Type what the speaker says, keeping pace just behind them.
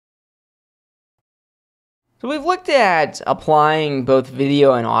So we've looked at applying both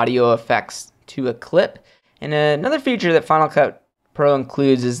video and audio effects to a clip. And another feature that Final Cut Pro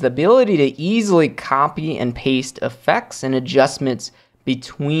includes is the ability to easily copy and paste effects and adjustments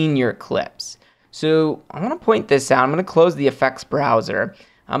between your clips. So I want to point this out. I'm going to close the effects browser.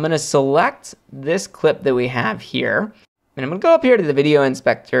 I'm going to select this clip that we have here. And I'm going to go up here to the video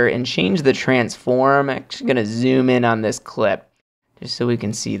inspector and change the transform. I'm actually going to zoom in on this clip just so we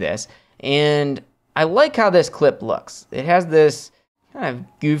can see this. And I like how this clip looks. It has this kind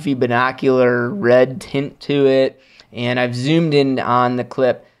of goofy binocular red tint to it. And I've zoomed in on the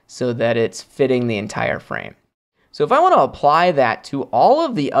clip so that it's fitting the entire frame. So if I want to apply that to all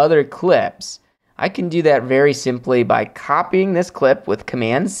of the other clips, I can do that very simply by copying this clip with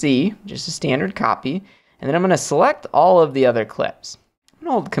Command C, just a standard copy, and then I'm going to select all of the other clips. I'm going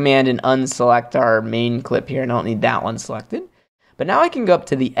to hold Command and unselect our main clip here. I don't need that one selected. But now I can go up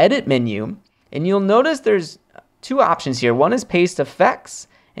to the Edit menu, and you'll notice there's two options here. One is Paste Effects,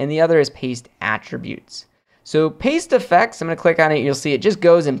 and the other is Paste Attributes. So Paste Effects, I'm going to click on it, you'll see it just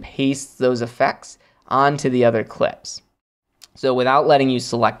goes and pastes those effects onto the other clips. So without letting you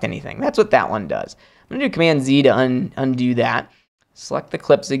select anything. That's what that one does. I'm going to do Command Z to undo that. Select the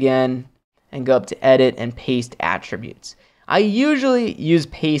clips again and go up to Edit and Paste Attributes. I usually use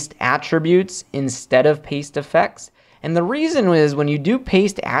Paste Attributes instead of Paste Effects. And the reason is when you do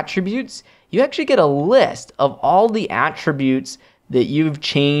Paste Attributes, you actually get a list of all the attributes that you've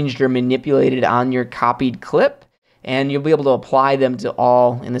changed or manipulated on your copied clip. And you'll be able to apply them to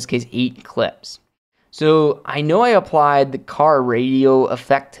all, in this case, 8 clips. So I know I applied the car radio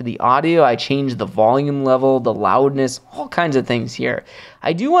effect to the audio. I changed the volume level, the loudness, all kinds of things here.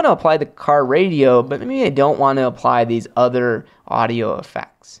 I do want to apply the car radio, but maybe I don't want to apply these other audio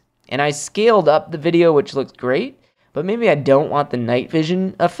effects. And I scaled up the video, which looks great, but maybe I don't want the night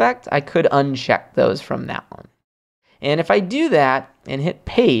vision effect. I could uncheck those from that one. And if I do that and hit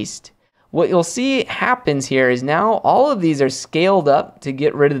paste, what you'll see happens here is now all of these are scaled up to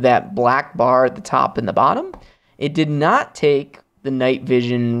get rid of that black bar at the top and the bottom. It did not take the night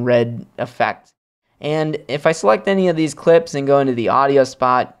vision red effect. And if I select any of these clips and go into the audio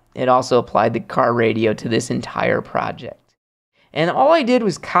spot, it also applied the car radio to this entire project. And all I did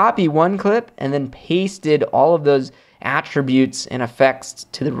was copy one clip and then pasted all of those attributes and effects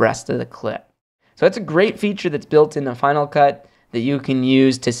to the rest of the clip. So that's a great feature that's built into Final Cut that you can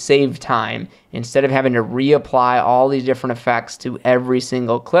use to save time instead of having to reapply all these different effects to every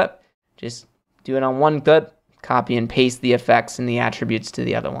single clip. Just do it on one clip, copy and paste the effects and the attributes to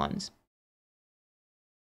the other ones.